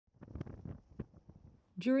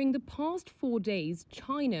During the past 4 days,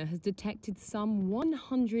 China has detected some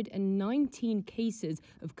 119 cases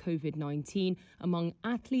of COVID-19 among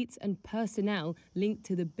athletes and personnel linked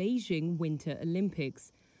to the Beijing Winter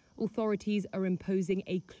Olympics. Authorities are imposing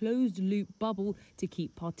a closed-loop bubble to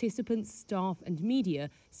keep participants, staff and media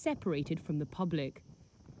separated from the public.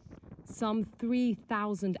 Some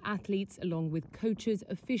 3,000 athletes, along with coaches,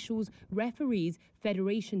 officials, referees,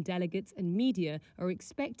 federation delegates and media, are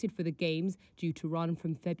expected for the Games, due to run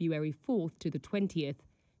from February 4th to the 20th.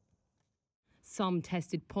 Some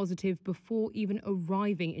tested positive before even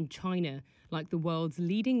arriving in China, like the world's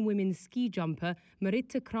leading women's ski jumper,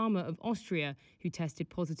 Marita Kramer of Austria, who tested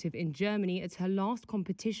positive in Germany at her last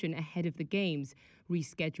competition ahead of the Games,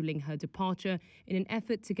 rescheduling her departure in an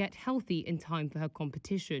effort to get healthy in time for her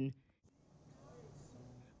competition.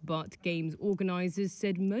 But Games organisers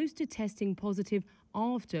said most are testing positive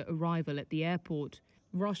after arrival at the airport.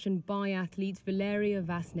 Russian biathlete Valeria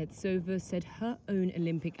Vasnetsova said her own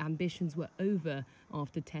Olympic ambitions were over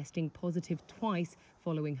after testing positive twice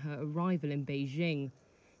following her arrival in Beijing.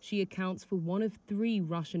 She accounts for one of 3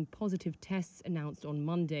 Russian positive tests announced on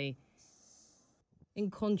Monday. In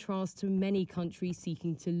contrast to many countries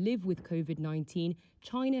seeking to live with COVID-19,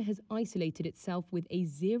 China has isolated itself with a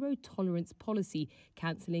zero-tolerance policy,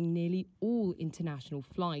 cancelling nearly all international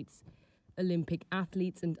flights. Olympic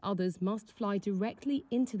athletes and others must fly directly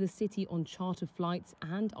into the city on charter flights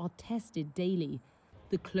and are tested daily.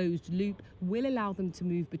 The closed loop will allow them to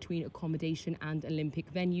move between accommodation and Olympic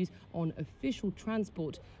venues on official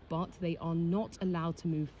transport, but they are not allowed to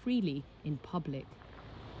move freely in public.